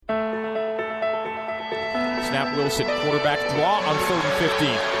snap. Wilson, quarterback draw on 3rd and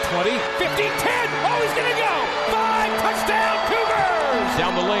 15. 20, 15, 10. Oh, he's going to go. 5, touchdown, Cougars!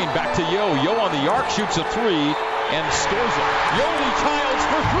 Down the lane, back to Yo. Yo on the arc, shoots a 3 and scores it. Yoeli Childs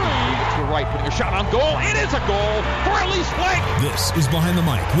for 3. To the right, putting a shot on goal. It is a goal for Elise Blake. This is Behind the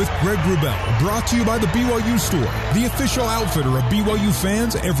Mic with Greg Wrubell, brought to you by the BYU Store, the official outfitter of BYU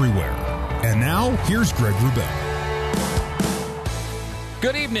fans everywhere. And now, here's Greg Wrubell.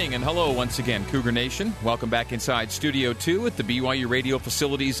 Good evening and hello once again, Cougar Nation. Welcome back inside Studio 2 at the BYU radio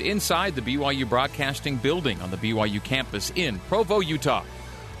facilities inside the BYU Broadcasting Building on the BYU campus in Provo, Utah.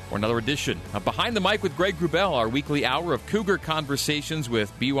 For another edition of Behind the Mic with Greg Wrubell, our weekly hour of Cougar conversations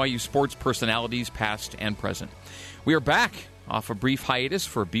with BYU sports personalities past and present. We are back off a brief hiatus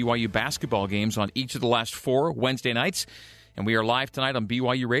for BYU basketball games on each of the last 4 Wednesday nights. And we are live tonight on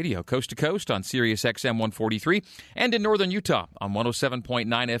BYU Radio, coast to coast on Sirius XM 143, and in northern Utah on 107.9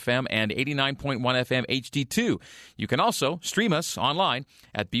 FM and 89.1 FM HD2. You can also stream us online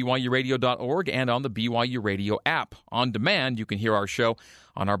at BYURadio.org and on the BYU Radio app. On demand, you can hear our show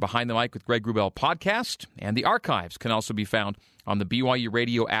on our Behind the Mic with Greg Wrubell podcast, and the archives can also be found on the BYU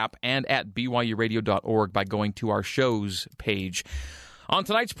Radio app and at BYURadio.org by going to our shows page. On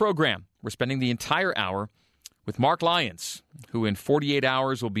tonight's program, we're spending the entire hour with Mark Lyons, who in 48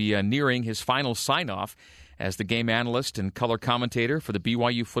 hours will be nearing his final sign-off as the game analyst and color commentator for the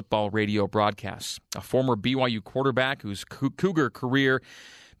BYU football radio broadcasts. A former BYU quarterback whose Cougar career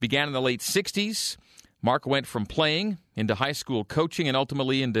began in the late 60s, Mark went from playing into high school coaching and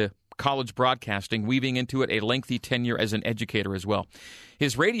ultimately into college broadcasting, weaving into it a lengthy tenure as an educator as well.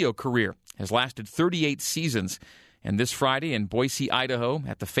 His radio career has lasted 38 seasons, and this Friday in Boise, Idaho,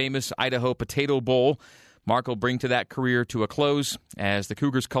 at the famous Idaho Potato Bowl, Mark will bring to that career to a close as the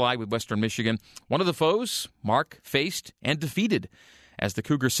Cougars collide with Western Michigan. One of the foes Mark faced and defeated as the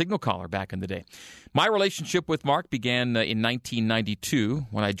Cougar signal caller back in the day. My relationship with Mark began in 1992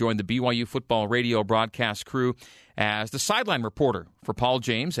 when I joined the BYU football radio broadcast crew as the sideline reporter for Paul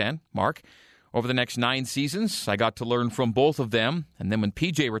James and Mark. Over the next 9 seasons, I got to learn from both of them, and then when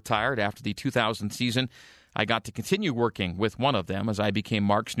PJ retired after the 2000 season, I got to continue working with one of them as I became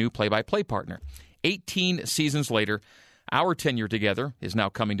Mark's new play-by-play partner. 18 seasons later, our tenure together is now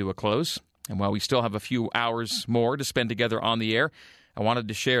coming to a close. And while we still have a few hours more to spend together on the air, I wanted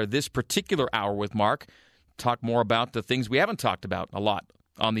to share this particular hour with Mark, talk more about the things we haven't talked about a lot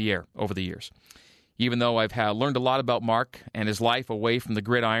on the air over the years. Even though I've learned a lot about Mark and his life away from the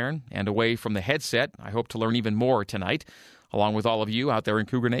gridiron and away from the headset, I hope to learn even more tonight, along with all of you out there in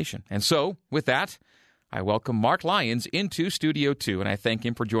Cougar Nation. And so, with that, I welcome Mark Lyons into Studio 2, and I thank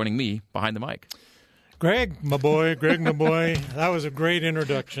him for joining me behind the mic. Greg, my boy, that was a great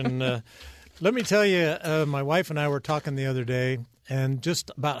introduction. Let me tell you, my wife and I were talking the other day, and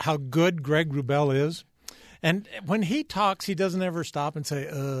just about how good Greg Wrubell is. And when he talks, he doesn't ever stop and say,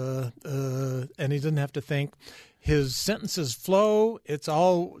 and he doesn't have to think. His sentences flow. It's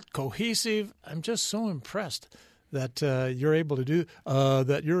all cohesive. I'm just so impressed that you're able to do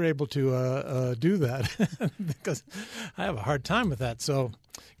that because I have a hard time with that. So,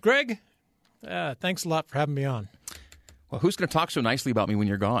 Greg, thanks a lot for having me on. Well, who's going to talk so nicely about me when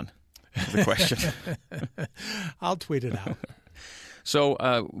you're gone? Is the question. I'll tweet it out.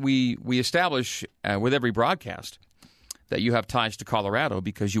 So we establish with every broadcast that you have ties to Colorado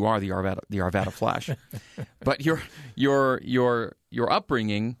because you are the Arvada Flash. But your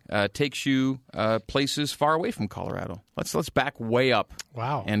upbringing takes you places far away from Colorado. Let's back way up.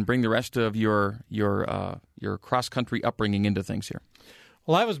 Wow. And bring the rest of your cross country upbringing into things here.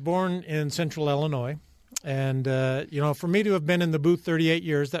 Well, I was born in Central Illinois, and for me to have been in the booth 38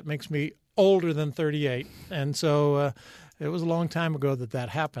 years, that makes me older than 38, and so it was a long time ago that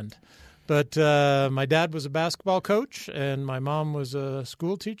happened. But my dad was a basketball coach, and my mom was a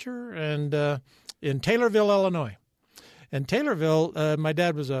school teacher, and in Taylorville, Illinois. In Taylorville, my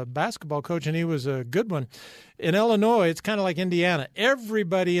dad was a basketball coach, and he was a good one. In Illinois, it's kind of like Indiana.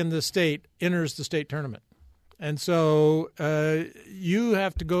 Everybody in the state enters the state tournament. And so you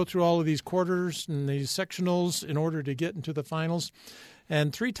have to go through all of these quarters and these sectionals in order to get into the finals.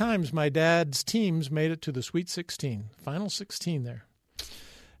 And 3 times my dad's teams made it to the Sweet 16, Final 16 there.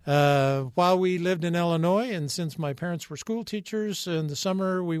 While we lived in Illinois, and since my parents were school teachers, in the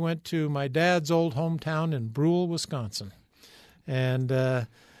summer we went to my dad's old hometown in Brule, Wisconsin. And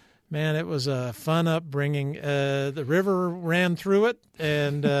man, it was a fun upbringing. The river ran through it,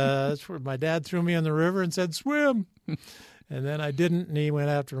 and that's where my dad threw me in the river and said, "Swim." And then I didn't, and he went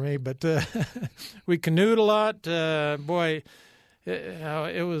after me. But we canoed a lot. Boy,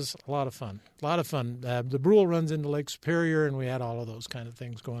 it was a lot of fun. A lot of fun. The Brule runs into Lake Superior, and we had all of those kind of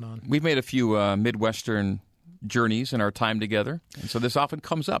things going on. We've made a few Midwestern journeys and our time together. And so this often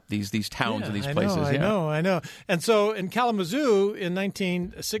comes up, these towns and these places. I know. And so in Kalamazoo in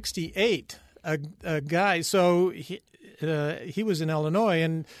 1968, a guy, so he was in Illinois,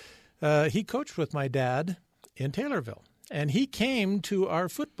 and he coached with my dad in Taylorville. And he came to our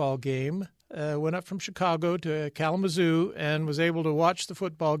football game, went up from Chicago to Kalamazoo, and was able to watch the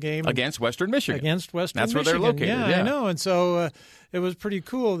football game. Against Western Michigan. That's Michigan. Where they're located. Yeah, I know. And so it was pretty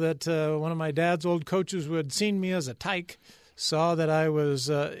cool that one of my dad's old coaches who had seen me as a tyke saw that I was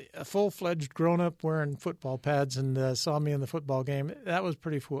a full-fledged grown-up wearing football pads and saw me in the football game. That was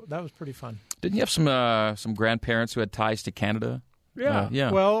pretty cool. That was pretty fun. Didn't you have some grandparents who had ties to Canada?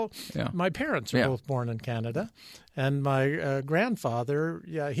 Yeah. Well, my parents are both born in Canada, and my grandfather,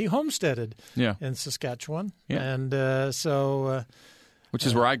 he homesteaded in Saskatchewan, and which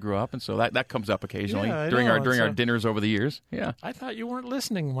is where I grew up, and so that comes up occasionally during our dinners over the years. Yeah, I thought you weren't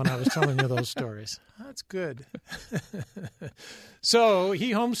listening when I was telling you those stories. That's good. So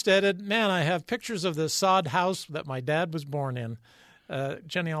he homesteaded. Man, I have pictures of the sod house that my dad was born in.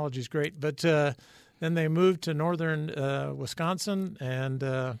 Genealogy is great, but. Then they moved to northern Wisconsin, and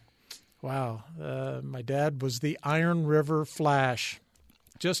my dad was the Iron River Flash,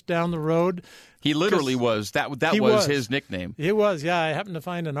 just down the road. He literally was. That was his nickname. He was, I happened to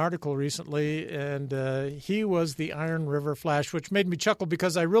find an article recently, and he was the Iron River Flash, which made me chuckle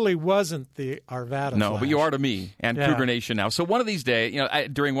because I really wasn't the Arvada No, Flash. but you are to me and Cougar Nation now. So one of these days,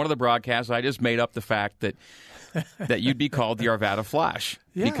 during one of the broadcasts, I just made up the fact that you'd be called the Arvada Flash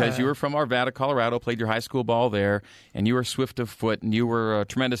because you were from Arvada, Colorado, played your high school ball there, and you were swift of foot, and you were a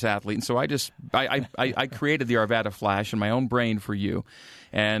tremendous athlete. And so I created the Arvada Flash in my own brain for you,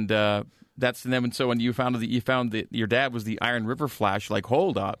 and that's them. And so when you found that your dad was the Iron River Flash, like,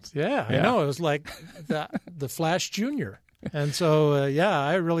 hold up, I know, it was like the Flash Junior. And so,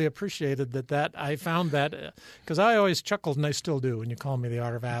 I really appreciated that. I found that because I always chuckled, and I still do when you call me the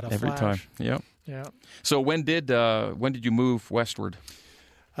Arvada Flash. Every time, yeah. So when did you move westward?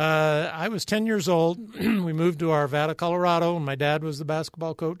 I was 10 years old. We moved to Arvada, Colorado, and my dad was the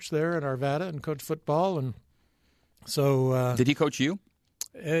basketball coach there at Arvada and coached football. And so, did he coach you?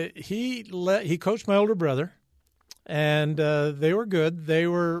 He coached my older brother, and they were good. They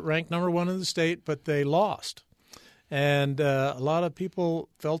were ranked number 1 in the state, but they lost. And a lot of people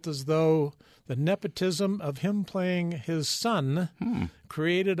felt as though the nepotism of him playing his son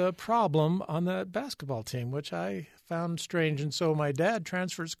created a problem on that basketball team, which I found strange. And so my dad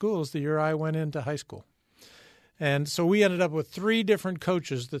transferred schools the year I went into high school. And so we ended up with 3 different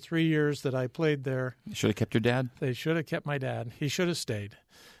coaches the 3 years that I played there. You should have kept your dad. They should have kept my dad. He should have stayed.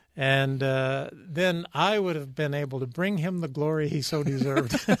 And then I would have been able to bring him the glory he so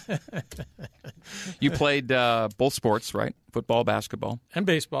deserved. You played both sports, right? Football, basketball, and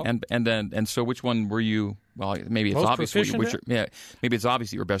baseball. And so which one were you? Well, maybe it's most obvious. Maybe it's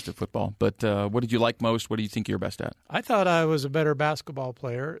obvious that you're best at football. But what did you like most? What do you think you're best at? I thought I was a better basketball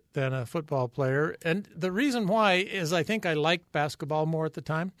player than a football player, and the reason why is I think I liked basketball more at the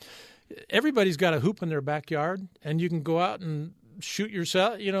time. Everybody's got a hoop in their backyard, and you can go out and shoot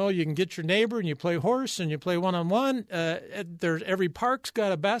yourself. You can get your neighbor and you play horse and you play one-on-one. Every park's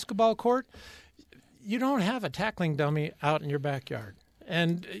got a basketball court. You don't have a tackling dummy out in your backyard.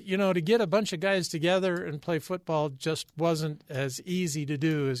 And, to get a bunch of guys together and play football just wasn't as easy to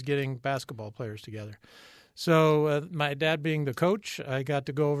do as getting basketball players together. So my dad being the coach, I got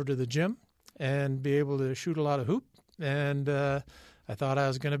to go over to the gym and be able to shoot a lot of hoop. And I thought I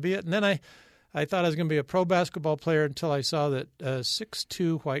was going to be it. And then I thought I was going to be a pro basketball player until I saw that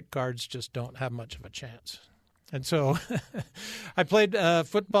 6'2" white guards just don't have much of a chance. And so I played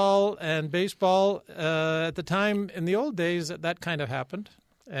football and baseball. At the time, in the old days, that kind of happened.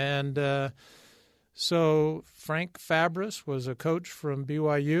 And so Frank Fabris was a coach from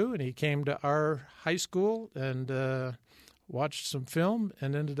BYU, and he came to our high school and watched some film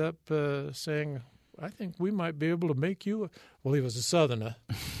and ended up saying, I think we might be able to make you well, he was a Southerner.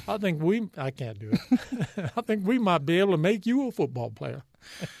 I can't do it. I think we might be able to make you a football player.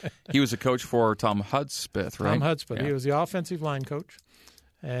 He was a coach for Tom Hudspeth, right? Tom Hudspeth. Yeah. He was the offensive line coach.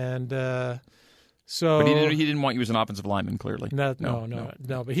 And so... But he didn't want you as an offensive lineman, clearly. No.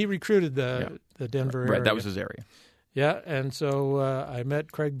 But he recruited the Denver area. Right, that was his area. Yeah, and so I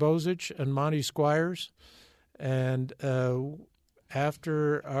met Craig Bozich and Monty Squires. And...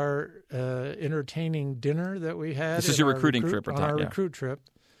 after our entertaining dinner that we had, this is your recruiting trip, on our recruit trip,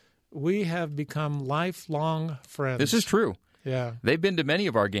 we have become lifelong friends. This is true. Yeah, they've been to many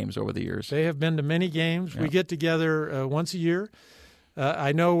of our games over the years. They have been to many games. Yeah. We get together once a year.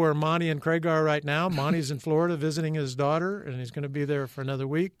 I know where Monty and Craig are right now. Monty's in Florida visiting his daughter, and he's going to be there for another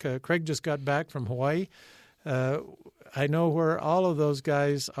week. Craig just got back from Hawaii. I know where all of those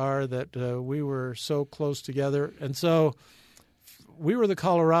guys are that we were so close together. And so we were the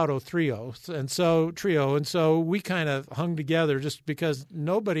Colorado trio, and so we kind of hung together just because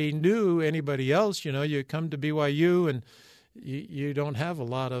nobody knew anybody else. You come to BYU and you don't have a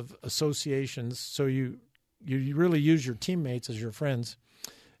lot of associations, so you really use your teammates as your friends.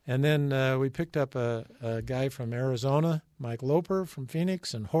 And then we picked up a guy from Arizona, Mike Loper from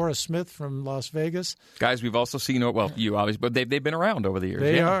Phoenix, and Horace Smith from Las Vegas. Guys we've also seen, well, you obviously, but they've been around over the years.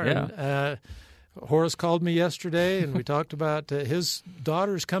 They are. Yeah. And, Horace called me yesterday, and we talked about his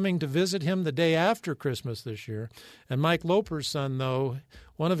daughter's coming to visit him the day after Christmas this year. And Mike Loper's son, though,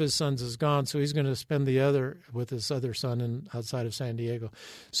 one of his sons is gone, so he's going to spend the other with his other son outside of San Diego.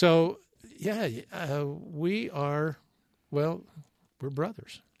 So, we are, we're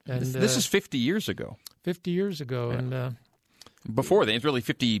brothers. And this is 50 years ago. 50 years ago. Yeah. And before then, it's really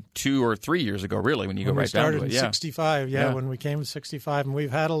 52 or 3 years ago, really, when you go right down to it. We started in 65, when we came to 65, and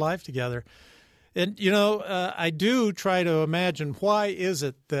we've had a life together. And, I do try to imagine why is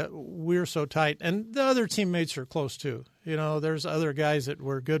it that we're so tight. And the other teammates are close, too. There's other guys that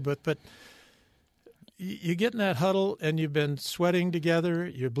we're good with. But you get in that huddle, and you've been sweating together.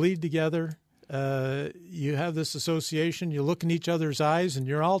 You bleed together. You have this association. You look in each other's eyes, and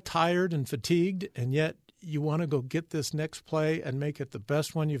you're all tired and fatigued, and yet you want to go get this next play and make it the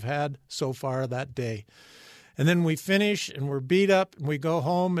best one you've had so far that day. And then we finish, and we're beat up, and we go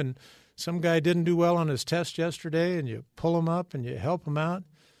home, and some guy didn't do well on his test yesterday, and you pull him up and you help him out.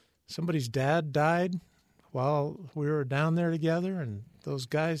 Somebody's dad died while we were down there together, and those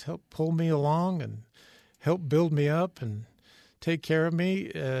guys helped pull me along and help build me up and take care of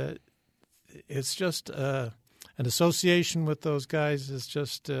me. It's just an association with those guys is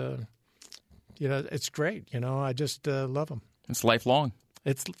just, it's great. I just love them. It's lifelong.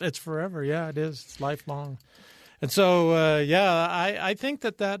 It's forever. Yeah, it is. It's lifelong. And so, I think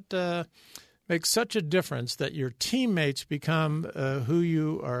that makes such a difference that your teammates become who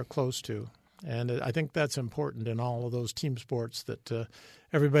you are close to. And I think that's important in all of those team sports that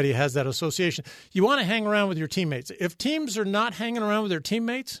everybody has that association. You want to hang around with your teammates. If teams are not hanging around with their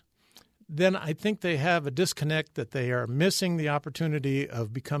teammates, then I think they have a disconnect that they are missing the opportunity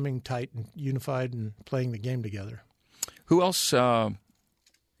of becoming tight and unified and playing the game together. Who else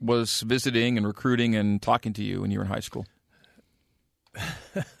was visiting and recruiting and talking to you when you were in high school?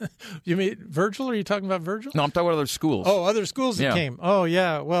 You mean Virgil? Are you talking about Virgil? No, I'm talking about other schools. Oh, other schools that came. Oh,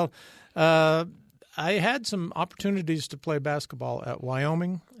 yeah. Well, I had some opportunities to play basketball at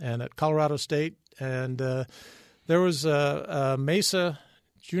Wyoming and at Colorado State. And there was a Mesa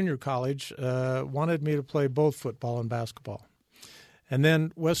Junior College wanted me to play both football and basketball. And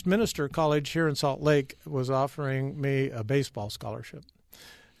then Westminster College here in Salt Lake was offering me a baseball scholarship.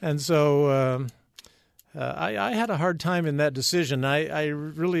 And so I had a hard time in that decision. I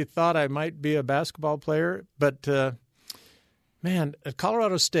really thought I might be a basketball player. But, at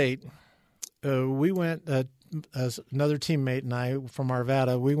Colorado State, we went, as another teammate and I from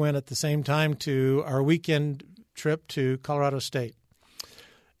Arvada, we went at the same time to our weekend trip to Colorado State.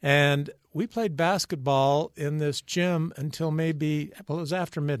 And we played basketball in this gym until it was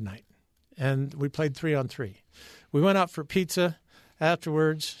after midnight. And we played 3-on-3. We went out for pizza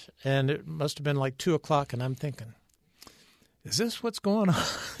afterwards, and it must have been like 2 o'clock, and I'm thinking, is this what's going on?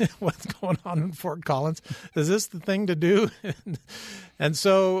 What's going on in Fort Collins? Is this the thing to do? And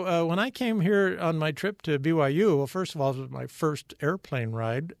so when I came here on my trip to BYU, well, first of all, it was my first airplane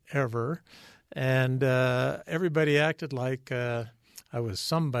ride ever, and everybody acted like I was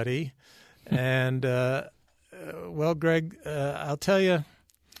somebody. And, Greg, I'll tell you,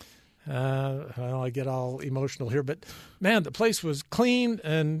 I get all emotional here, but, man, the place was clean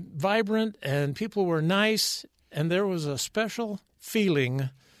and vibrant, and people were nice, and there was a special feeling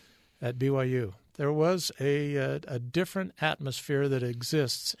at BYU. There was a different atmosphere that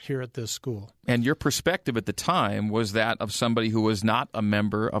exists here at this school. And your perspective at the time was that of somebody who was not a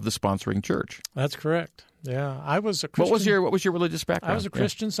member of the sponsoring church. That's correct. Yeah, I was a Christian. What was your religious background? I was a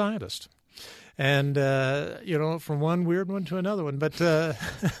Christian Scientist. And, from one weird one to another one. But,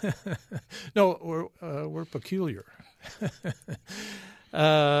 no, we're peculiar.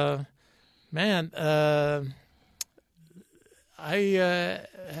 I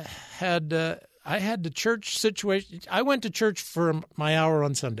had the church situation. I went to church for my hour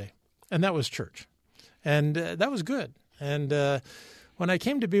on Sunday, and that was church. And that was good. And when I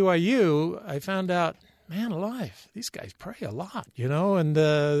came to BYU, I found out, man alive, these guys pray a lot, and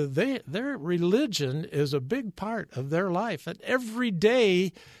their religion is a big part of their life. And every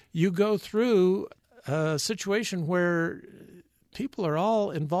day you go through a situation where people are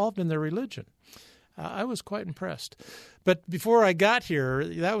all involved in their religion. I was quite impressed. But before I got here,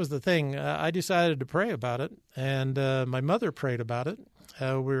 that was the thing. I decided to pray about it, and my mother prayed about it.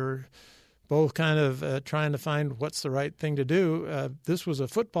 We were both kind of trying to find what's the right thing to do. This was a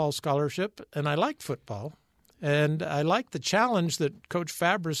football scholarship, and I liked football. And I liked the challenge that Coach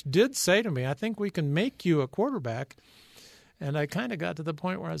Fabris did say to me, I think we can make you a quarterback. And I kind of got to the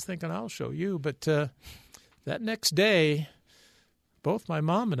point where I was thinking, I'll show you. But that next day, both my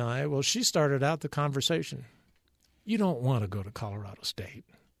mom and I, well, she started out the conversation. You don't want to go to Colorado State.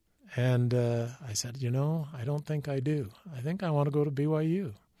 And I said, I don't think I do. I think I want to go to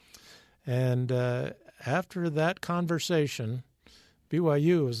BYU. And after that conversation,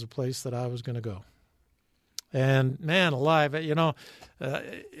 BYU was the place that I was going to go. And, man alive,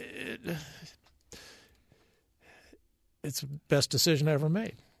 it's the best decision I ever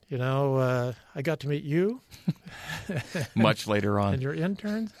made. I got to meet you. Much later on. And your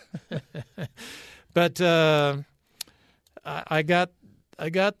interns. But I got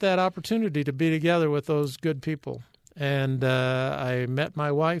that opportunity to be together with those good people. And I met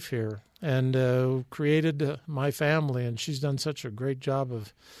my wife here and created my family. And she's done such a great job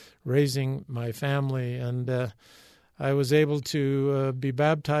of raising my family. And I was able to be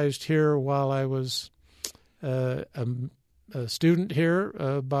baptized here while I was a student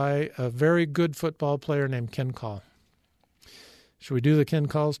here by a very good football player named Ken Call. Should we do the Ken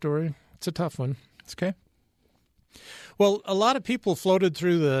Call story? It's a tough one. It's okay. Well, a lot of people floated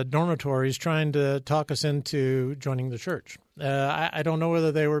through the dormitories trying to talk us into joining the church. I don't know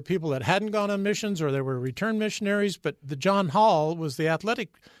whether they were people that hadn't gone on missions or they were returned missionaries, but the John Hall was the athletic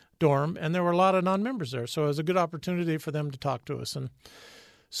dorm, and there were a lot of non-members there. So it was a good opportunity for them to talk to us. And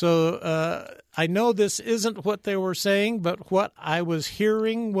so I know this isn't what they were saying, but what I was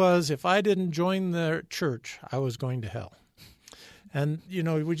hearing was if I didn't join the church, I was going to hell. And,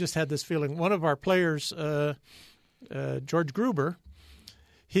 we just had this feeling. One of our players, George Gruber,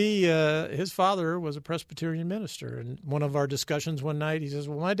 his father was a Presbyterian minister. And one of our discussions one night, he says,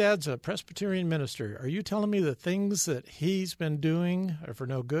 well, my dad's a Presbyterian minister. Are you telling me the things that he's been doing are for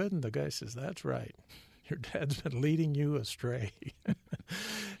no good? And the guy says, that's right. Your dad's been leading you astray.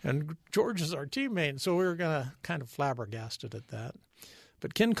 And George is our teammate, so we were going to kind of flabbergasted at that.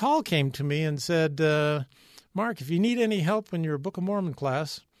 But Ken Call came to me and said, Mark, if you need any help in your Book of Mormon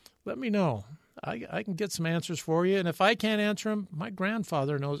class, let me know. I can get some answers for you. And if I can't answer them, my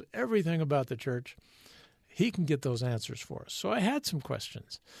grandfather knows everything about the church. He can get those answers for us. So I had some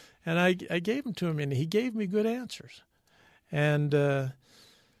questions, and I gave them to him, and he gave me good answers. And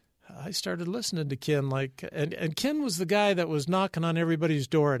I started listening to Ken, and Ken was the guy that was knocking on everybody's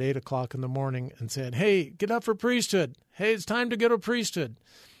door at 8 o'clock in the morning and said, hey, get up for priesthood. Hey, it's time to go to priesthood.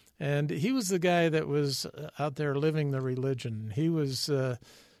 And he was the guy that was out there living the religion. He was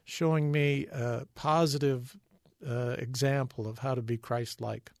showing me a positive example of how to be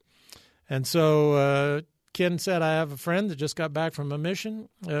Christ-like. And so Ken said, I have a friend that just got back from a mission.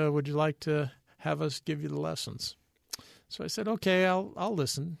 Would you like to have us give you the lessons? So I said, okay, I'll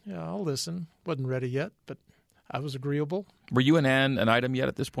listen. Yeah, I'll listen. Wasn't ready yet, but I was agreeable. Were you and Ann an item yet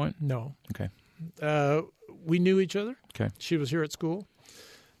at this point? No. Okay. We knew each other. Okay. She was here at school.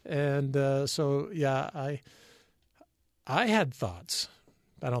 And so, yeah, I had thoughts.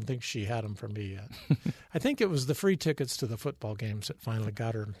 I don't think she had them for me yet. I think it was the free tickets to the football games that finally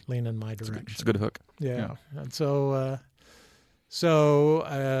got her leaning my direction. It's a good hook. Yeah. And so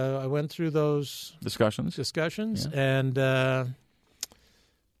I went through those discussions, yeah. And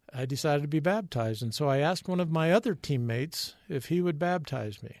I decided to be baptized. And so I asked one of my other teammates if he would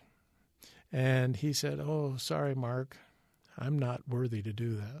baptize me. And he said, oh, sorry, Mark, I'm not worthy to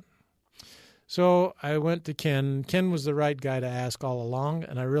do that. So I went to Ken. Ken was the right guy to ask all along,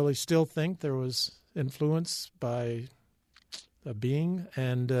 and I really still think there was influence by a being.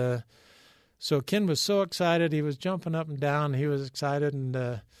 And so Ken was so excited. He was jumping up and down. He was excited,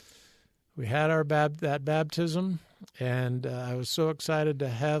 and we had our that baptism. And I was so excited to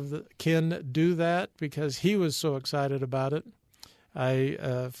have Ken do that because he was so excited about it.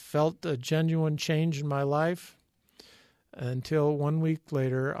 I felt a genuine change in my life until 1 week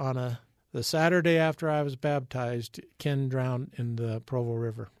later on the Saturday after I was baptized, Ken drowned in the Provo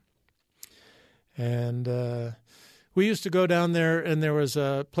River. And we used to go down there, and there was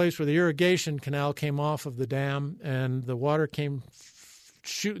a place where the irrigation canal came off of the dam, and the water came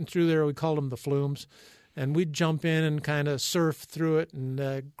shooting through there. We called them the flumes. And we'd jump in and kind of surf through it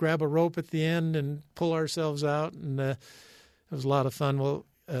and grab a rope at the end and pull ourselves out. And it was a lot of fun. Well,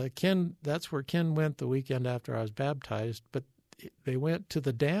 Ken, that's where Ken went the weekend after I was baptized, but they went to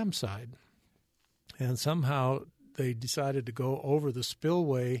the dam side. And somehow they decided to go over the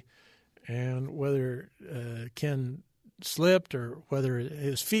spillway and whether Ken slipped or whether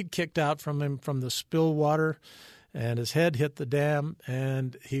his feet kicked out from him from the spill water, and his head hit the dam,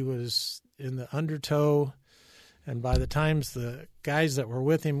 and he was in the undertow. And by the times the guys that were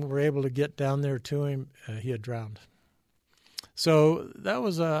with him were able to get down there to him, he had drowned. So that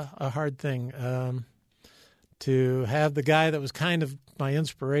was a hard thing, to have the guy that was kind of my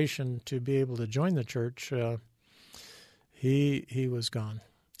inspiration to be able to join the church. He was gone.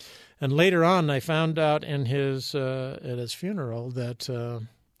 And later on, I found out in his at his funeral that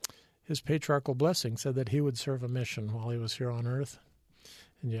his patriarchal blessing said that he would serve a mission while he was here on earth.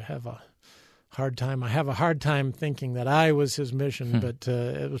 And you have a hard time. I have a hard time thinking that I was his mission, but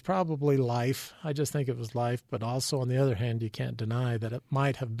it was probably life. I just think it was life. But also, on the other hand, you can't deny that it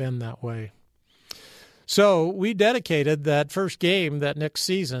might have been that way. So we dedicated that first game that next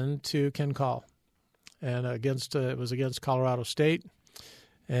season to Ken Call, and it was against Colorado State,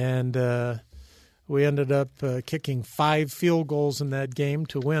 and we ended up kicking 5 field goals in that game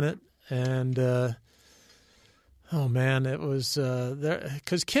to win it. And oh man, it was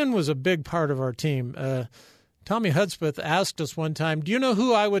because Ken was a big part of our team. Tommy Hudspeth asked us one time, "Do you know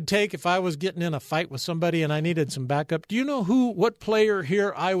who I would take if I was getting in a fight with somebody and I needed some backup? Do you know what player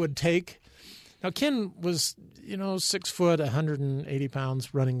here I would take?" Now, Ken was, 6 foot, 180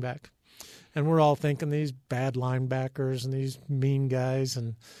 pounds running back. And we're all thinking these bad linebackers and these mean guys.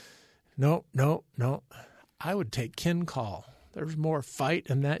 And no. I would take Ken Call. There's more fight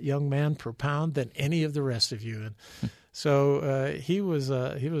in that young man per pound than any of the rest of you. And so he was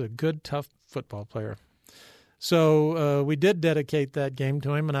a good, tough football player. So we did dedicate that game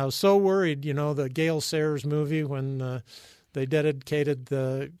to him. And I was so worried, the Gale Sayers movie when they dedicated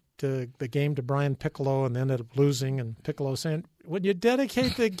the game to Brian Piccolo and ended up losing, and Piccolo saying, "Would you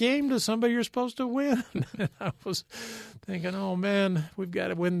dedicate the game to somebody you're supposed to win?" And I was thinking, oh man, we've got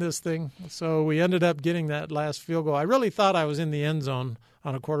to win this thing. So we ended up getting that last field goal. I really thought I was in the end zone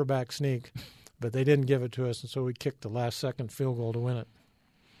on a quarterback sneak, but they didn't give it to us, and so we kicked the last second field goal to win it.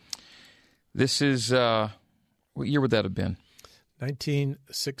 This is what year would that have been?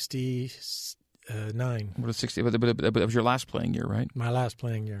 1969. But it was your last playing year, right? My last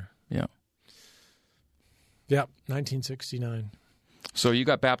playing year. Yeah. Yep, 1969. So you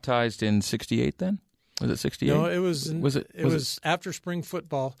got baptized in 68 then? Was it 68? No, it was after spring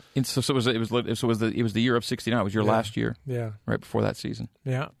football. And so it was the year of 69. It was your last year. Yeah. Right before that season.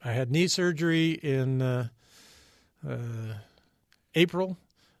 Yeah. I had knee surgery in April.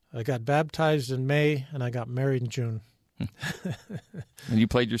 I got baptized in May, and I got married in June. And you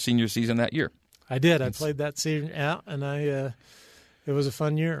played your senior season that year. I did. I played that season out, and it was a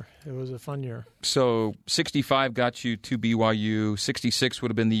fun year. So 65 got you to BYU. 66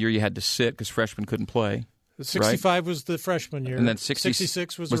 would have been the year you had to sit because freshmen couldn't play. 65 right? was the freshman year. And then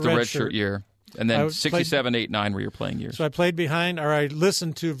 66 was the red shirt shirt year. And then 67, 8, 9 were your playing years. So I played I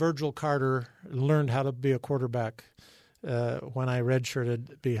listened to Virgil Carter and learned how to be a quarterback when I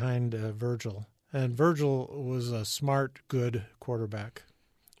redshirted behind Virgil. And Virgil was a smart, good quarterback,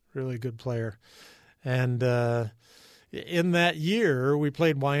 really good player. And in that year, we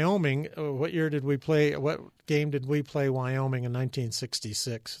played Wyoming. What game did we play Wyoming in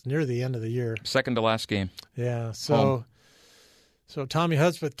 1966? Near the end of the year. Second to last game. Yeah. So Tommy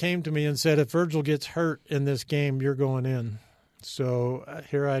Hudspeth came to me and said, "If Virgil gets hurt in this game, you're going in." So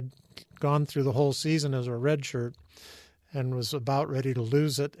here I'd gone through the whole season as a redshirt and was about ready to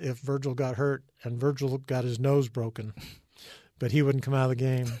lose it if Virgil got hurt, and Virgil got his nose broken. But he wouldn't come out of the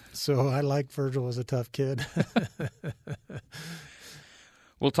game. So I liked Virgil as a tough kid.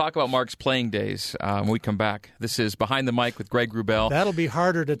 We'll talk about Mark's playing days when we come back. This is Behind the Mic with Greg Wrubell. That'll be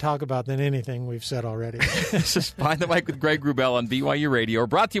harder to talk about than anything we've said already. This is Behind the Mic with Greg Wrubell on BYU Radio,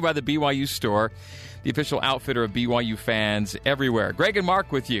 brought to you by the BYU Store, the official outfitter of BYU fans everywhere. Greg and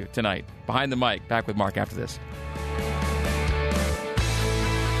Mark with you tonight. Behind the Mic. Back with Mark after this.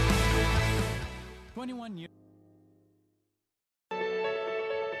 21 years.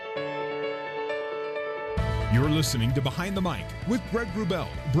 You're listening to Behind the Mic with Greg Wrubell,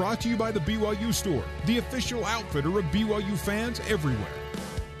 brought to you by the BYU Store, the official outfitter of BYU fans everywhere.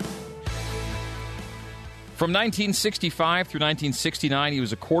 From 1965 through 1969, he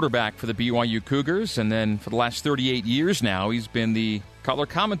was a quarterback for the BYU Cougars, and then for the last 38 years now, he's been the color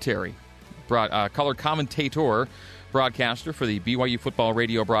commentator, broadcaster for the BYU football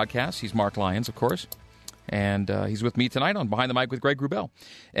radio broadcast. He's Mark Lyons, of course. And he's with me tonight on Behind the Mic with Greg Wrubell.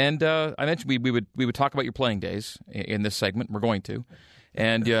 And I mentioned we would talk about your playing days in this segment. We're going to.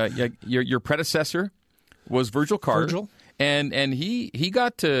 And your predecessor was Virgil Carter. Virgil. And he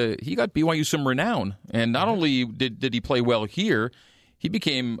got BYU some renown. And not only did he play well here, he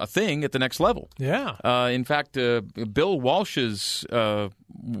became a thing at the next level. Yeah. In fact, Bill Walsh's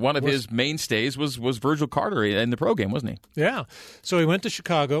one of his mainstays was Virgil Carter in the pro game, wasn't he? Yeah. So he went to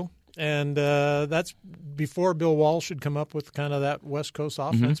Chicago, and that's before Bill Walsh had come up with kind of that West Coast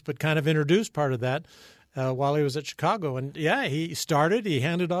offense, but kind of introduced part of that while he was at Chicago. And, yeah, he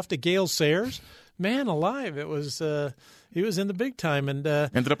handed off to Gale Sayers. Man alive, it was he was in the big time. And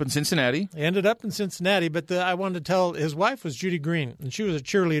ended up in Cincinnati. But I wanted to tell, his wife was Judy Green, and she was a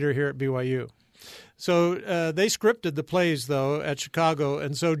cheerleader here at BYU. So they scripted the plays, though, at Chicago,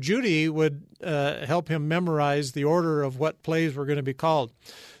 and so Judy would help him memorize the order of what plays were going to be called.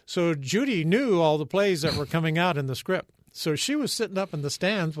 So Judy knew all the plays that were coming out in the script. So she was sitting up in the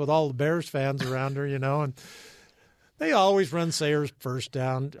stands with all the Bears fans around her, and they always run Sayers first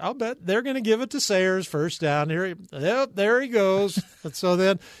down. I'll bet they're going to give it to Sayers first down. There he goes. And so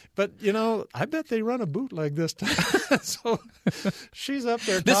then, but, I bet they run a bootleg this time. So she's up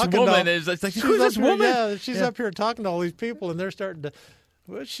there talking. This woman is like, who's this woman? Yeah, she's up here talking to all these people, and they're starting to,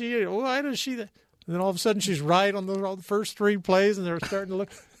 why does she? And then all of a sudden she's right on the first three plays, and they're starting to look.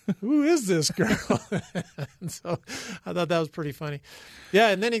 Who is this girl? And so I thought that was pretty funny. Yeah,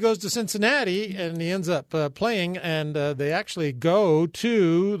 and then he goes to Cincinnati, and he ends up playing, and they actually go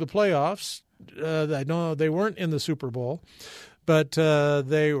to the playoffs. I know they weren't in the Super Bowl, but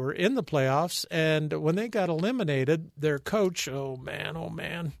they were in the playoffs, and when they got eliminated, their coach, oh,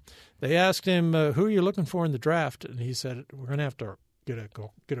 man, they asked him, who are you looking for in the draft? And he said, we're going to have to get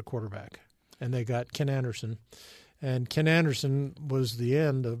a quarterback. And they got Ken Anderson. And Ken Anderson was the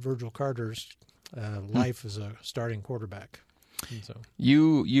end of Virgil Carter's life as a starting quarterback. And so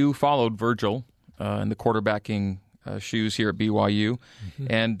you followed Virgil in the quarterbacking shoes here at BYU,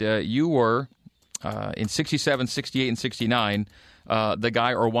 and you were in 67, 68, and 69 the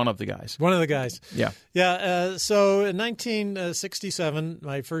guy or one of the guys. One of the guys. Yeah. Yeah. So in 1967,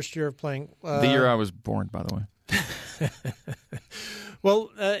 my first year of playing. The year I was born, by the way.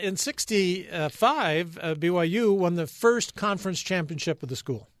 Well, in 65, BYU won the first conference championship of the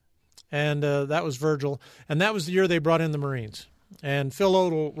school, and that was Virgil. And that was the year they brought in the Marines. And Phil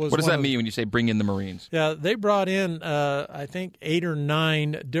Odle was. What does that mean when you say bring in the Marines? Yeah, they brought in, I think, 8 or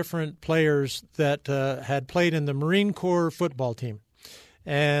 9 different players that had played in the Marine Corps football team.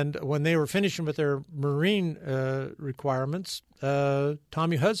 And when they were finishing with their Marine requirements,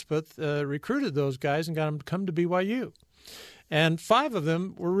 Tommy Hudspeth recruited those guys and got them to come to BYU. And 5 of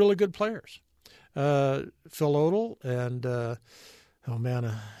them were really good players. Phil Odle and, I don't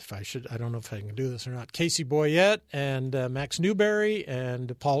know if I can do this or not, Casey Boyette and Max Newberry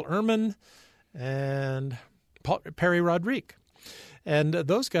and Paul Ehrman and Perry Rodrigue. And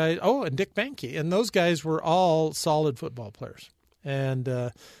those guys, and Dick Banke. And those guys were all solid football players. And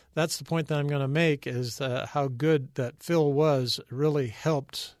that's the point that I'm going to make is how good that Phil was really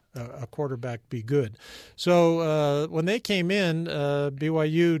helped a quarterback be good. So when they came in,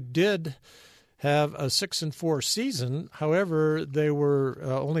 BYU did have a 6-4 season. However, they were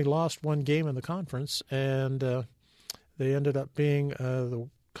only lost 1 game in the conference, and they ended up being the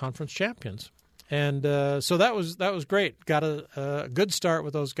conference champions. And so that was great. Got a good start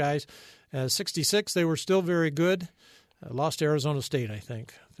with those guys. 66, they were still very good. Lost to Arizona State, I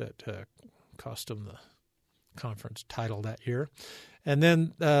think, that cost them the conference title that year. And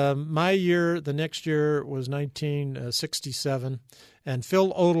then my year, the next year, was 1967, and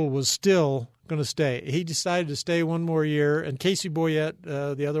Phil Odle was still going to stay. He decided to stay 1 more year, and Casey Boyette,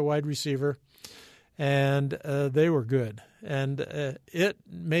 the other wide receiver, and they were good. And it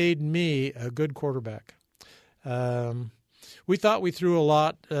made me a good quarterback. We thought we threw a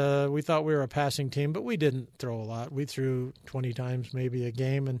lot. We thought we were a passing team, but we didn't throw a lot. We threw 20 times maybe a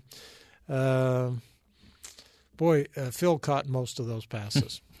game, and Phil caught most of those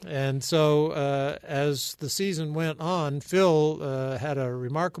passes. And so as the season went on, Phil had a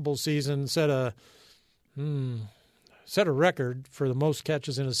remarkable season, set a record for the most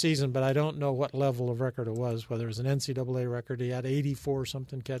catches in a season, but I don't know what level of record it was, whether it was an NCAA record. He had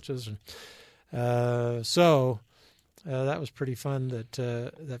 84-something catches. And so that was pretty fun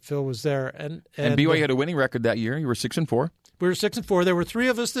that Phil was there. And BYU had a winning record that year. You were 6-4. We were 6-4. There were 3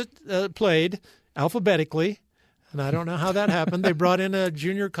 of us that played alphabetically. And I don't know how that happened. They brought in a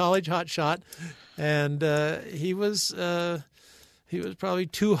junior college hotshot, and he was probably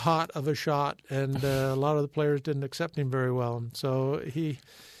too hot of a shot, and a lot of the players didn't accept him very well. So he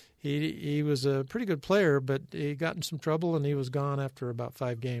was a pretty good player, but he got in some trouble, and he was gone after about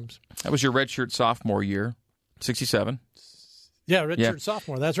 5 games. That was your redshirt sophomore year, 67. Yeah, redshirt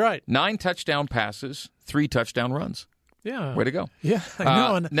sophomore. That's right. 9 touchdown passes, 3 touchdown runs. Yeah. Way to go. Yeah,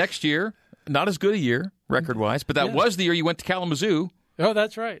 I know. Next year, not as good a year record-wise, but that was the year you went to Kalamazoo Oh,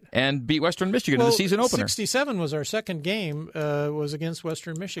 that's right. And beat Western Michigan in the season opener. 67 was our second game, was against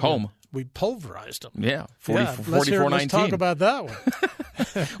Western Michigan. Home. We pulverized them. Yeah, 44-19. Let's talk about that one.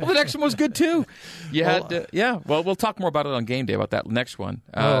 Well, the next one was good, too. You had, well, we'll talk more about it on game day, about that next one.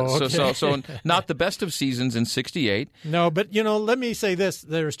 Okay. So not the best of seasons in 68. No, but, let me say this.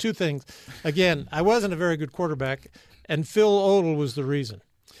 There's two things. Again, I wasn't a very good quarterback, and Phil Odle was the reason.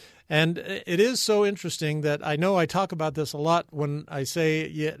 And it is so interesting that I know I talk about this a lot when I say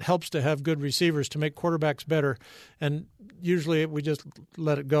it helps to have good receivers to make quarterbacks better, and usually we just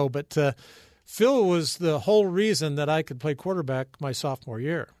let it go. But Phil was the whole reason that I could play quarterback my sophomore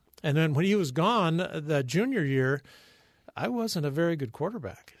year. And then when he was gone the junior year, I wasn't a very good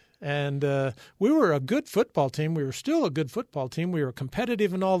quarterback. And we were a good football team. We were still a good football team. We were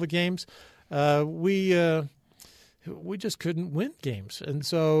competitive in all the games. We just couldn't win games. And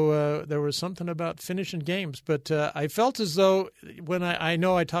so there was something about finishing games. But I felt as though when I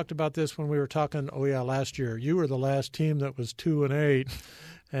know I talked about this when we were talking, last year, you were the last team that was 2-8.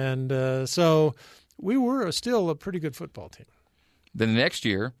 And so we were still a pretty good football team. Then the next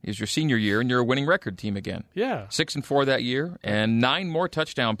year is your senior year, and you're a winning record team again. Yeah. 6-4 that year, and 9 more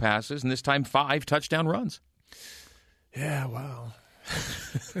touchdown passes, and this time 5 touchdown runs. Yeah, wow.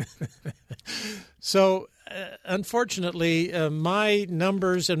 So, unfortunately, my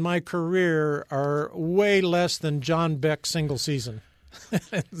numbers in my career are way less than John Beck's single season.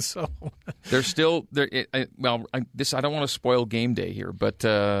 So they're still there. I don't want to spoil game day here, but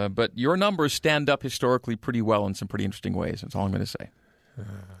your numbers stand up historically pretty well in some pretty interesting ways. That's all I'm going to say.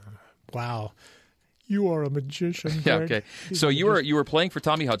 Wow. You are a magician. Yeah, okay. So you were playing for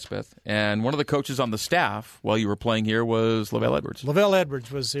Tommy Hudspeth, and one of the coaches on the staff while you were playing here was Lavelle Edwards. Lavelle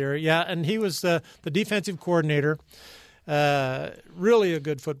Edwards was here, yeah, and he was the defensive coordinator. Really a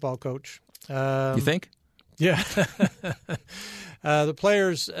good football coach. You think? Yeah. The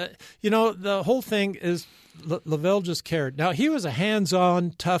players, the whole thing is Lavelle just cared. Now, he was a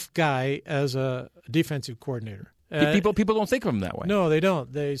hands-on, tough guy as a defensive coordinator. People don't think of him that way. No, they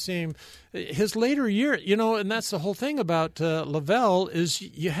don't. They seem his later year, and that's the whole thing about Lavelle is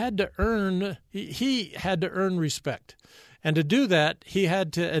he had to earn respect, and to do that, he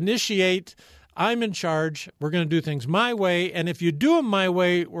had to initiate. I'm in charge. We're going to do things my way, and if you do them my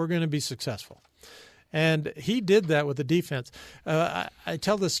way, we're going to be successful. And he did that with the defense. I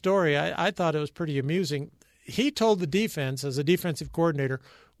tell this story. I thought it was pretty amusing. He told the defense, as a defensive coordinator,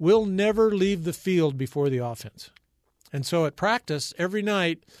 we'll never leave the field before the offense. And so at practice, every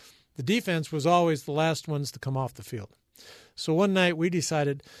night, the defense was always the last ones to come off the field. So one night we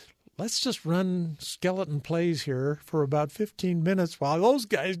decided, let's just run skeleton plays here for about 15 minutes while those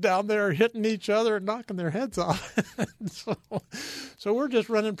guys down there are hitting each other and knocking their heads off. So we're just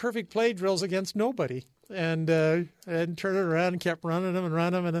running perfect play drills against nobody. And turned it around and kept running them.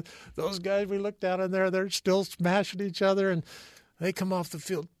 And those guys, we looked down in there, they're still smashing each other. And they come off the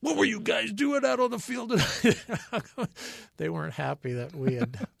field. What were you guys doing out on the field? They weren't happy that we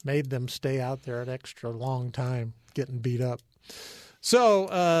had made them stay out there an extra long time getting beat up. So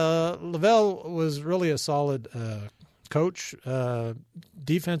Lavelle was really a solid coach.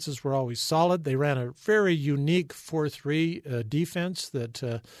 Defenses were always solid. They ran a very unique 4-3 defense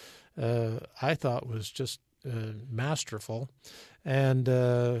that I thought was just masterful. And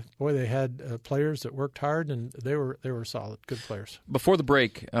they had players that worked hard, and they were solid, good players. Before the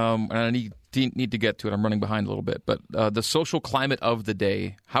break, and I need to get to it. I'm running behind a little bit, but the social climate of the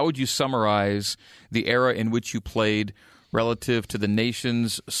day. How would you summarize the era in which you played relative to the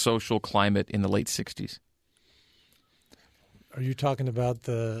nation's social climate in the late '60s? Are you talking about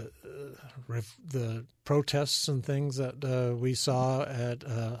the protests and things that we saw at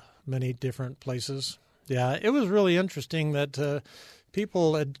many different places? Yeah, it was really interesting that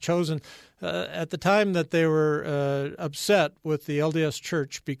people had chosen at the time that they were upset with the LDS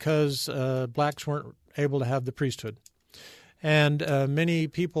Church because blacks weren't able to have the priesthood. And many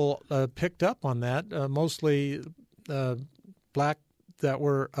people picked up on that, mostly black that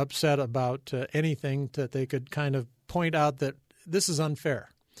were upset about anything that they could kind of point out that this is unfair.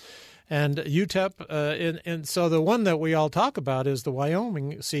 And UTEP, and so the one that we all talk about is the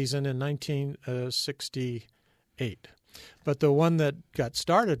Wyoming season in 1968. But the one that got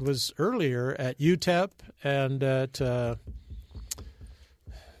started was earlier at UTEP and at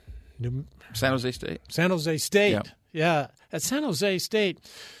San Jose State. San Jose State, yeah. At San Jose State,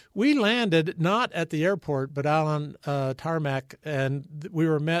 we landed not at the airport but out on tarmac, and we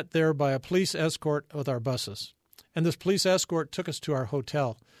were met there by a police escort with our buses. And this police escort took us to our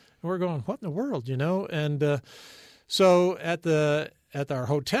hotel. And we're going, what in the world, And so at the at our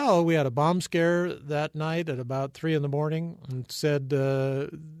hotel, we had a bomb scare that night at about 3 in the morning and said,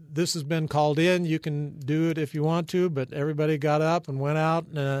 this has been called in. You can do it if you want to, but everybody got up and went out.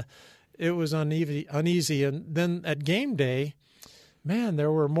 And it was uneasy. And then at game day, man,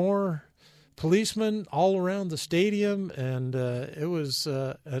 there were more policemen all around the stadium, and it was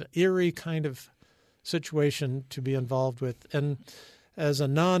an eerie kind of situation to be involved with. And as a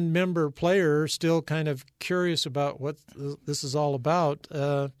non-member player, still kind of curious about what this is all about,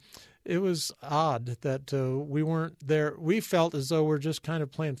 it was odd that we weren't there. We felt as though we're just kind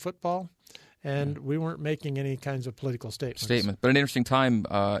of playing football, and we weren't making any kinds of political statements. But an interesting time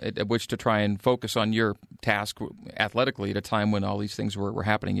at which to try and focus on your task athletically at a time when all these things were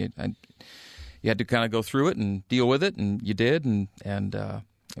happening. You had to kind of go through it and deal with it, and you did, and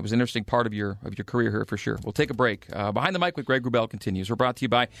it was an interesting part of your career here for sure. We'll take a break. Behind the Mic with Greg Wrubell continues. We're brought to you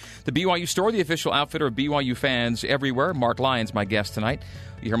by the BYU Store, the official outfitter of BYU fans everywhere. Mark Lyons, my guest tonight.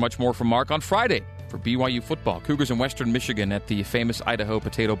 You hear much more from Mark on Friday for BYU football. Cougars in Western Michigan at the famous Idaho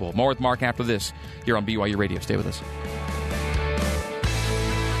Potato Bowl. More with Mark after this here on BYU Radio. Stay with us.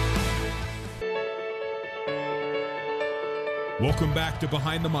 Welcome back to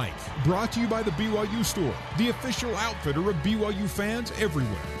Behind the Mic, brought to you by the BYU Store, the official outfitter of BYU fans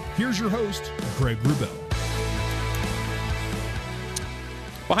everywhere. Here's your host, Greg Wrubell.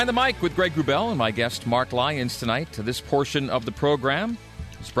 Behind the Mic with Greg Wrubell and my guest Mark Lyons tonight. This portion of the program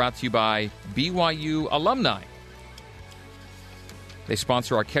is brought to you by BYU Alumni. They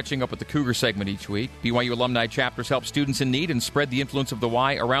sponsor our Catching Up with the Cougar segment each week. BYU alumni chapters help students in need and spread the influence of the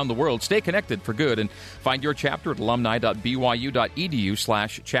Y around the world. Stay connected for good and find your chapter at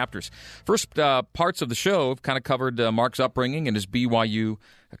alumni.byu.edu/chapters. First parts of the show have kind of covered Mark's upbringing and his BYU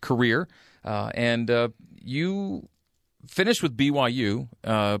career. And you finished with BYU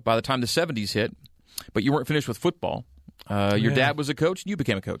by the time the 70s hit, but you weren't finished with football. Your dad was a coach, and you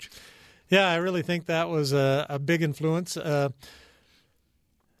became a coach. Yeah, I really think that was a big influence.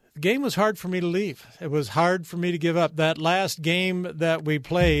 The game was hard for me to leave. It was hard for me to give up. That last game that we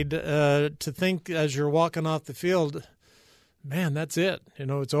played, to think as you're walking off the field, man, that's it.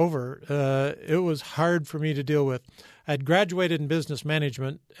 It's over. It was hard for me to deal with. I'd graduated in business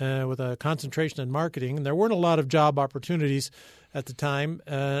management with a concentration in marketing, and there weren't a lot of job opportunities at the time.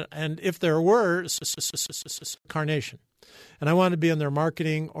 And if there were, Carnation. And I wanted to be in their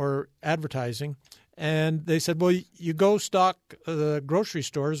marketing or advertising. And they said, well, you go stock the grocery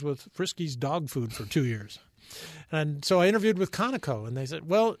stores with Friskies dog food for 2 years. And so I interviewed with Conoco, and they said,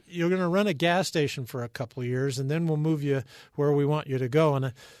 well, you're going to run a gas station for a couple of years, and then we'll move you where we want you to go. And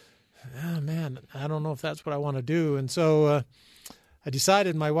I don't know if that's what I want to do. And so I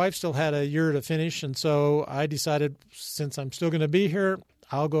decided my wife still had a year to finish, and so I decided since I'm still going to be here,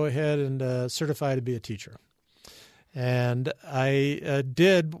 I'll go ahead and certify to be a teacher. And I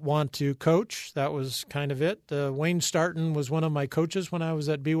did want to coach. That was kind of it. Wayne Starton was one of my coaches when I was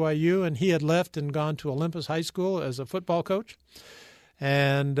at BYU, and he had left and gone to Olympus High School as a football coach.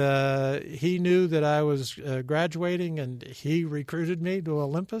 And he knew that I was graduating, and he recruited me to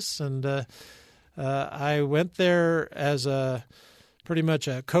Olympus. And I went there as pretty much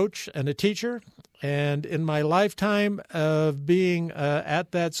a coach and a teacher. And in my lifetime of being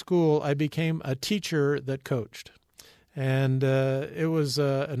at that school, I became a teacher that coached. And it was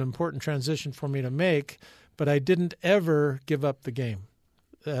an important transition for me to make, but I didn't ever give up the game.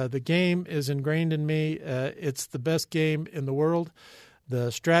 The game is ingrained in me. It's the best game in the world.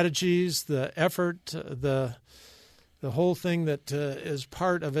 The strategies, the effort, the whole thing that is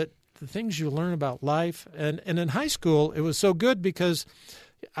part of it, the things you learn about life. And in high school, it was so good because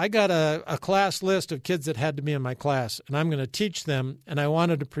I got a class list of kids that had to be in my class, and I'm going to teach them, and I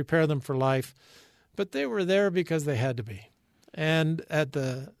wanted to prepare them for life. But they were there because they had to be. And at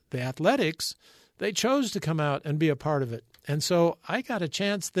the athletics, they chose to come out and be a part of it. And so I got a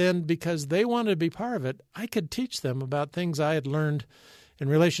chance then, because they wanted to be part of it, I could teach them about things I had learned in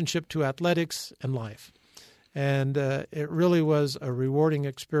relationship to athletics and life. And it really was a rewarding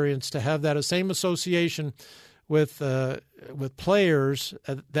experience to have that same association with players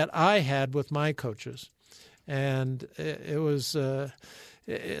that I had with my coaches. And it was...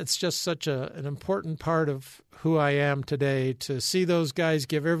 It's just such an important part of who I am today, to see those guys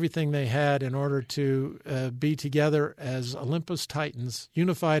give everything they had in order to be together as Olympus Titans,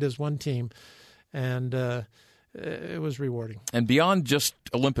 unified as one team. And it was rewarding. And beyond just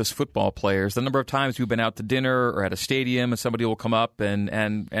Olympus football players, the number of times we've been out to dinner or at a stadium and somebody will come up and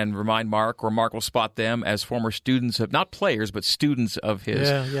remind Mark, or Mark will spot them as former students of, not players, but students of his.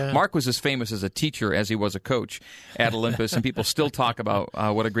 Yeah. Mark was as famous as a teacher as he was a coach at Olympus, and people still talk about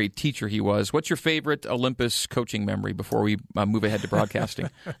what a great teacher he was. What's your favorite Olympus coaching memory before we move ahead to broadcasting?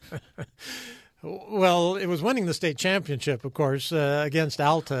 Well, it was winning the state championship, of course, against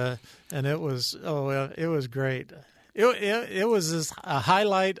Alta, and it was great. It was a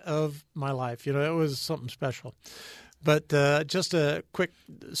highlight of my life. It was something special. But just a quick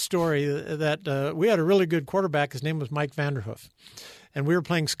story that we had a really good quarterback. His name was Mike Vanderhoof, and we were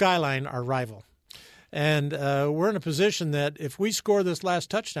playing Skyline, our rival. And we're in a position that if we score this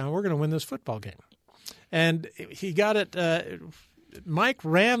last touchdown, we're going to win this football game. And he got it. Mike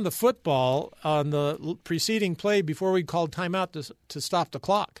ran the football on the preceding play before we called timeout to stop the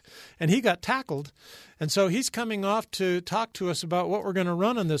clock, and he got tackled. And so he's coming off to talk to us about what we're going to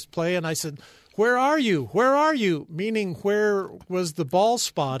run on this play. And I said, "Where are you? Where are you?" Meaning, where was the ball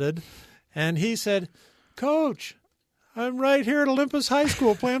spotted? And he said, "Coach, I'm right here at Olympus High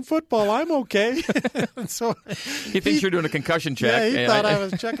School playing football. I'm okay." And so he thinks you're doing a concussion check. Yeah, he thought I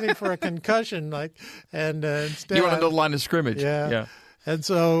was checking him for a concussion, instead you went under the line of scrimmage. Yeah. And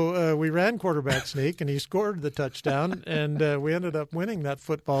so we ran quarterback sneak, and he scored the touchdown, and we ended up winning that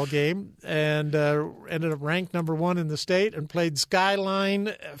football game, and ended up ranked number 1 in the state, and played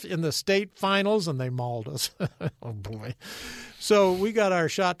Skyline in the state finals, and they mauled us. Oh boy! So we got our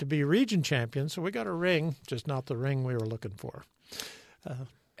shot to be region champions. So we got a ring, just not the ring we were looking for.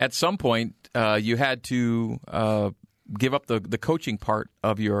 At some point, you had to give up the coaching part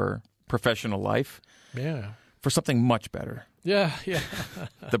of your professional life. Yeah. For something much better. Yeah.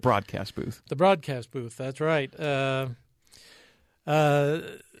 The broadcast booth. The broadcast booth, that's right.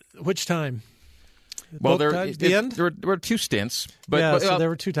 Which time? Well, the end? There were 2 stints. So there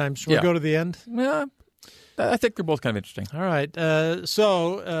were 2 times. We'll go to the end? Yeah, I think they're both kind of interesting. All right.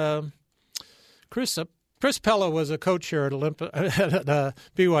 Chris Pella was a coach here at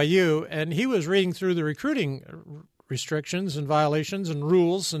BYU, and he was reading through the recruiting restrictions and violations and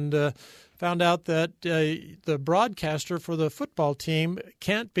rules, and found out that the broadcaster for the football team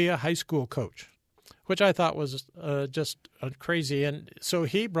can't be a high school coach, which I thought was just crazy. And so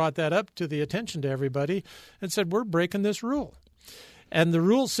he brought that up to the attention to everybody and said, "We're breaking this rule." And the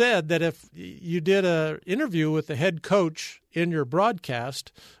rule said that if you did an interview with the head coach in your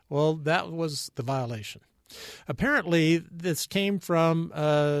broadcast, well, that was the violation. Apparently, this came from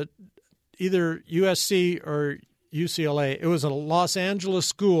either USC or UCLA. It was a Los Angeles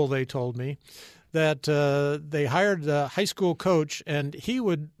school, they told me, that they hired a high school coach, and he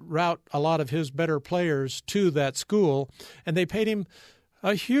would route a lot of his better players to that school, and they paid him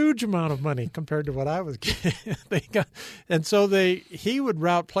a huge amount of money compared to what I was getting. And so he would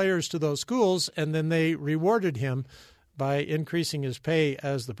route players to those schools, and then they rewarded him by increasing his pay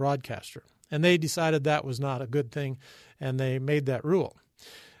as the broadcaster. And they decided that was not a good thing, and they made that rule.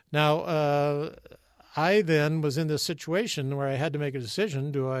 Now, I then was in this situation where I had to make a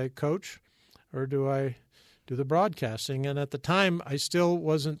decision. Do I coach or do I do the broadcasting? And at the time, I still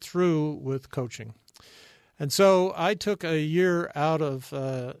wasn't through with coaching. And so I took a year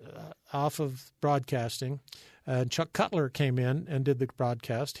off of broadcasting. Chuck Cutler came in and did the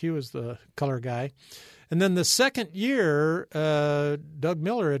broadcast. He was the color guy. And then the second year, Doug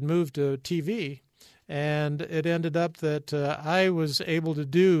Miller had moved to TV. And it ended up that I was able to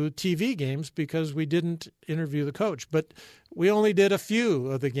do TV games because we didn't interview the coach. But we only did a few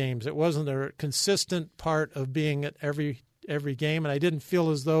of the games. It wasn't a consistent part of being at every game. And I didn't feel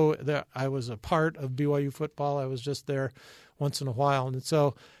as though that I was a part of BYU football. I was just there once in a while. And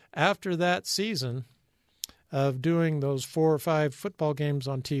so after that season of doing those 4 or 5 football games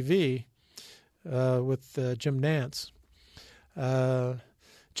on TV with Jim Nance,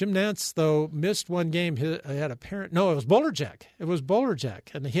 Jim Nance, though, missed one game. He had a parent. No, it was Bowler Jack. It was Bowler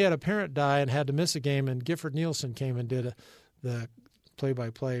Jack. And he had a parent die and had to miss a game, and Gifford Nielsen came and did the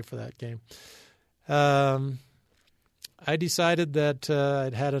play-by-play for that game. I decided that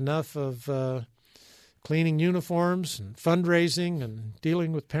I'd had enough of cleaning uniforms and fundraising and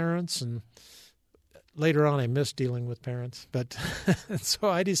dealing with parents. And later on, I missed dealing with parents. But so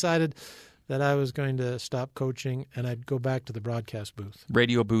I decided that I was going to stop coaching and I'd go back to the broadcast booth.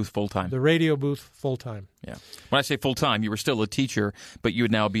 Radio booth full-time. The radio booth full-time. Yeah. When I say full-time, you were still a teacher, but you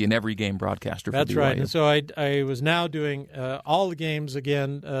would now be an every-game broadcaster for BYU. That's right. And so I was now doing all the games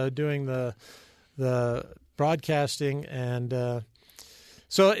again, doing the broadcasting, and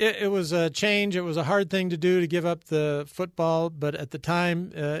So it was a change. It was a hard thing to do to give up the football, but at the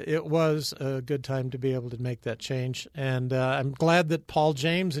time, it was a good time to be able to make that change. And I'm glad that Paul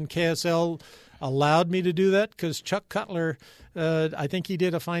James and KSL allowed me to do that because Chuck Cutler, I think he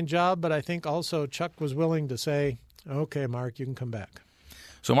did a fine job, but I think also Chuck was willing to say, okay, Mark, you can come back.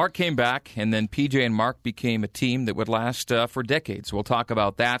 So Mark came back, and then PJ and Mark became a team that would last for decades. We'll talk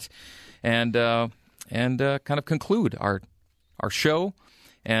about that and kind of conclude our show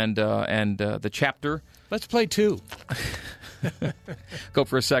and the chapter. Let's play 2. Go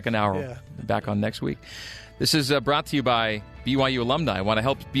for a second hour. Yeah. Back on next week. This is brought to you by BYU alumni. Want to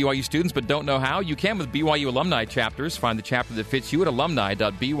help BYU students but don't know how? You can with BYU alumni chapters. Find the chapter that fits you at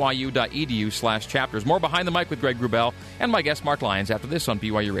alumni.byu.edu/chapters. More Behind the Mic with Greg Wrubell and my guest Mark Lyons after this on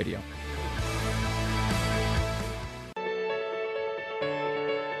BYU Radio.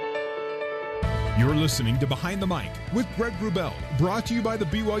 You're listening to Behind the Mic with Greg Wrubell, brought to you by the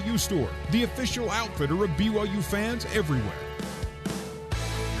BYU Store, the official outfitter of BYU fans everywhere.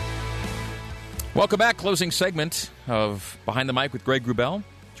 Welcome back. Closing segment of Behind the Mic with Greg Wrubell,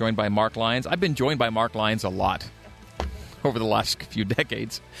 joined by Mark Lyons. I've been joined by Mark Lyons a lot over the last few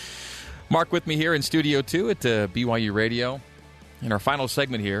decades. Mark with me here in Studio 2 at BYU Radio. In our final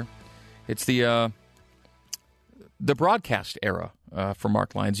segment here, it's the broadcast era for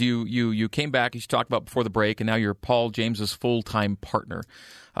Mark Lyons. You came back, as you talked about before the break, and now you're Paul James's full-time partner.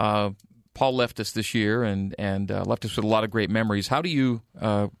 Paul left us this year and left us with a lot of great memories. How do you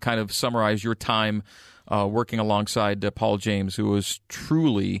kind of summarize your time working alongside Paul James, who was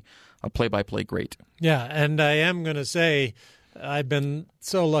truly a play-by-play great? Yeah, and I am going to say I've been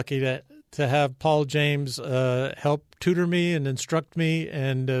so lucky to have Paul James help tutor me and instruct me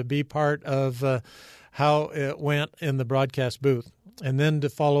and be part of how it went in the broadcast booth. And then to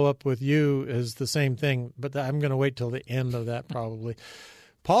follow up with you is the same thing, but I'm going to wait till the end of that probably.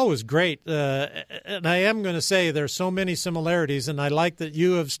 Paul was great, and I am going to say there's so many similarities, and I like that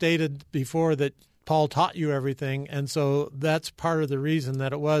you have stated before that Paul taught you everything, and so that's part of the reason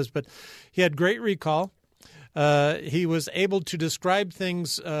that it was. But he had great recall. He was able to describe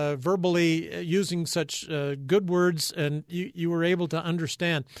things verbally using such good words, and you were able to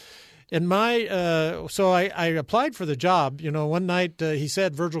understand. In my so I applied for the job. One night he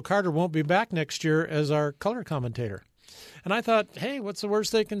said Virgil Carter won't be back next year as our color commentator. And I thought, hey, what's the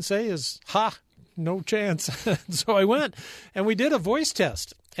worst they can say is, no chance. So I went, and we did a voice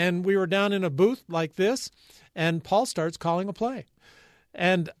test. And we were down in a booth like this, and Paul starts calling a play.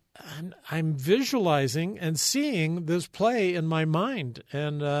 And I'm visualizing and seeing this play in my mind.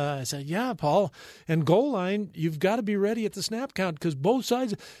 And I said, yeah, Paul, and goal line, you've got to be ready at the snap count because both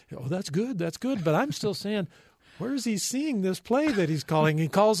sides, that's good. But I'm still saying, where is he seeing this play that he's calling? He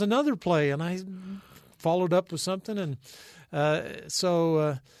calls another play, and I followed up with something, and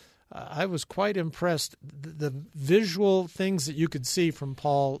so I was quite impressed. The visual things that you could see from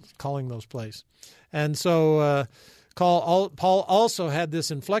Paul calling those plays. And so Paul also had this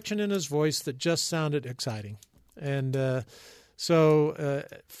inflection in his voice that just sounded exciting. And so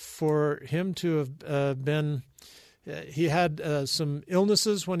for him to have been he had some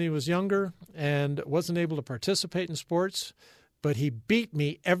illnesses when he was younger and wasn't able to participate in sports, but he beat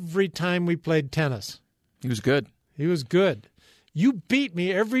me every time we played tennis. He was good. He was good. You beat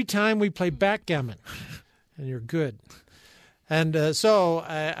me every time we play backgammon, and you're good. And so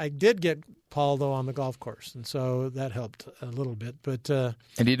I did get Paul, though, on the golf course, and so that helped a little bit. But and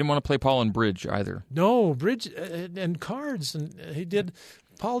he didn't want to play Paul in bridge either. No, bridge and cards, and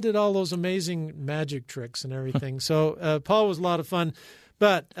Paul did all those amazing magic tricks and everything. So Paul was a lot of fun.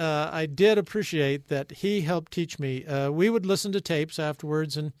 But I did appreciate that he helped teach me. We would listen to tapes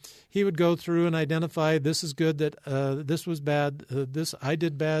afterwards, and he would go through and identify this is good, that this was bad, this I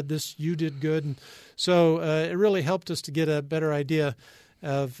did bad, this you did good. And so it really helped us to get a better idea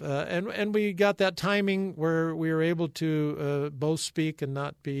of and we got that timing where we were able to both speak and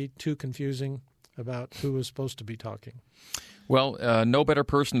not be too confusing about who was supposed to be talking. Well, no better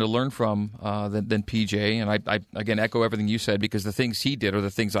person to learn from than PJ, and I again echo everything you said because the things he did are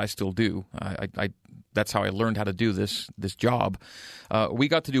the things I still do. That's how I learned how to do this job. We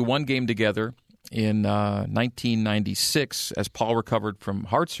got to do one game together in 1996 as Paul recovered from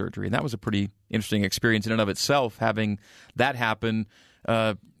heart surgery, and that was a pretty interesting experience in and of itself, having that happen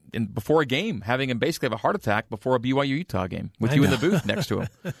before a game, having him basically have a heart attack before a BYU-Utah game with you in the booth next to him.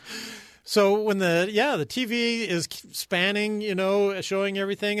 So when the TV is spanning, showing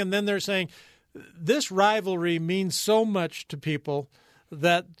everything, and then they're saying this rivalry means so much to people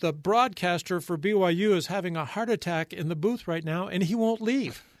that the broadcaster for BYU is having a heart attack in the booth right now, and he won't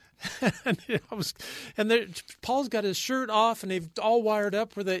leave. Paul's got his shirt off, and they've all wired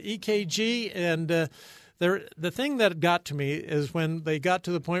up for the EKG. And the thing that got to me is when they got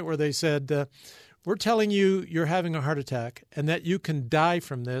to the point where they said, we're telling you you're having a heart attack and that you can die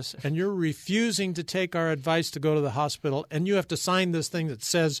from this, and you're refusing to take our advice to go to the hospital, and you have to sign this thing that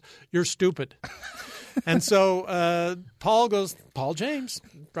says you're stupid. And so Paul James,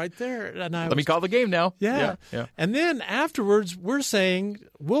 right there. And Let me call the game now. Yeah. And then afterwards, we're saying,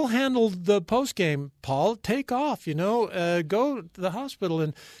 we'll handle the post game. Paul, take off, go to the hospital.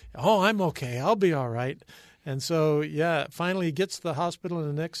 And, I'm okay. I'll be all right. And so, finally he gets to the hospital,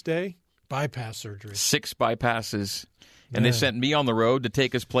 and the next day, bypass surgery. 6 bypasses. And they sent me on the road to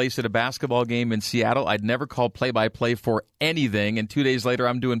take his place at a basketball game in Seattle. I'd never called play-by-play for anything, and 2 days later,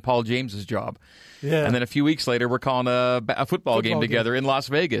 I'm doing Paul James's job. Yeah. And then a few weeks later, we're calling a football game together in Las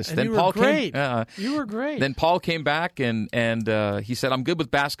Vegas. And then you Paul were great. You were great. Then Paul came back, and he said, I'm good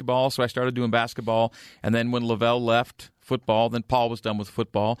with basketball, so I started doing basketball. And then when Lavelle left football, then Paul was done with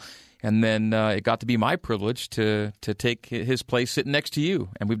football. And then it got to be my privilege to take his place sitting next to you.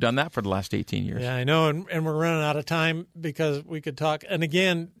 And we've done that for the last 18 years. Yeah, I know. And we're running out of time because we could talk. And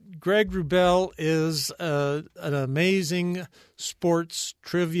again, Greg Wrubell is an amazing sports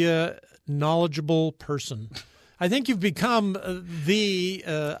trivia knowledgeable person. I think you've become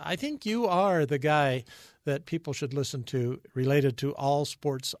I think you are the guy that people should listen to related to all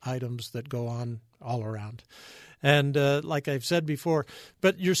sports items that go on all around. And like I've said before,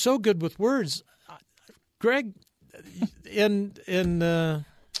 but you're so good with words, Greg. In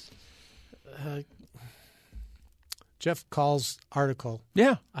Jeff Call's article,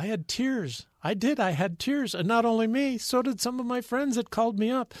 I had tears. I had tears, and not only me, so did some of my friends that called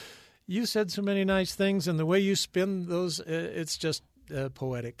me up. You said so many nice things, and the way you spin those, it's just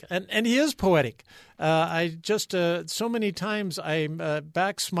poetic. And he is poetic. I just so many times I'm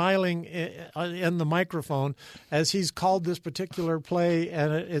back smiling in the microphone as he's called this particular play,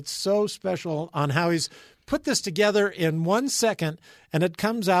 and it's so special on how he's put this together in 1 second, and it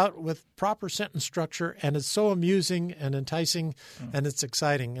comes out with proper sentence structure, and it's so amusing and enticing, and it's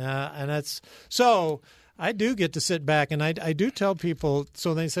exciting. And that's so I do get to sit back, and I do tell people,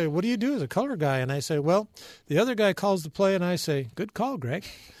 so they say, what do you do as a color guy? And I say, well, the other guy calls the play, and I say, good call, Greg.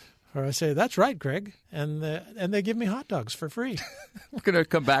 Or I say, that's right, Greg. And they give me hot dogs for free. We're going to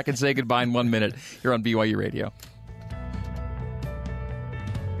come back and say goodbye in 1 minute here on BYU Radio.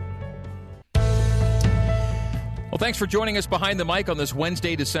 Well, thanks for joining us behind the mic on this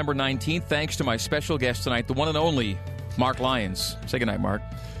Wednesday, December 19th. Thanks to my special guest tonight, the one and only Mark Lyons. Say goodnight, Mark.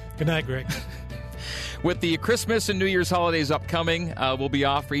 Good night, Greg. With the Christmas and New Year's holidays upcoming, we'll be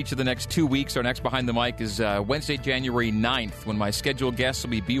off for each of the next 2 weeks. Our next Behind the Mic is Wednesday, January 9th, when my scheduled guests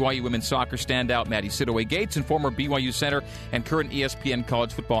will be BYU women's soccer standout Maddie Sidaway-Gates and former BYU center and current ESPN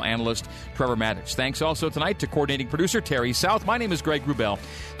college football analyst Trevor Maddich. Thanks also tonight to coordinating producer Terry South. My name is Greg Wrubell.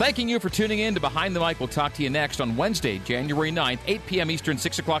 Thanking you for tuning in to Behind the Mic. We'll talk to you next on Wednesday, January 9th, 8 p.m. Eastern,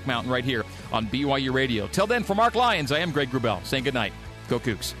 6 o'clock Mountain, right here on BYU Radio. Till then, for Mark Lyons, I am Greg Wrubell, saying goodnight. Go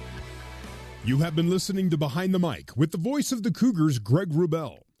Cougs. You have been listening to Behind the Mic with the voice of the Cougars, Greg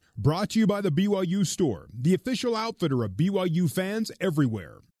Wrubell. Brought to you by the BYU Store, the official outfitter of BYU fans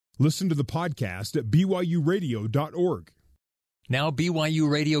everywhere. Listen to the podcast at byuradio.org. Now BYU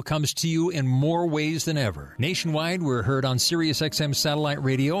Radio comes to you in more ways than ever. Nationwide, we're heard on SiriusXM satellite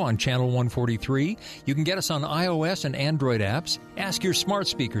radio on channel 143. You can get us on iOS and Android apps. Ask your smart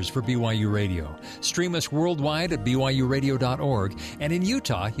speakers for BYU Radio. Stream us worldwide at byuradio.org. And in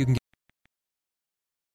Utah, you can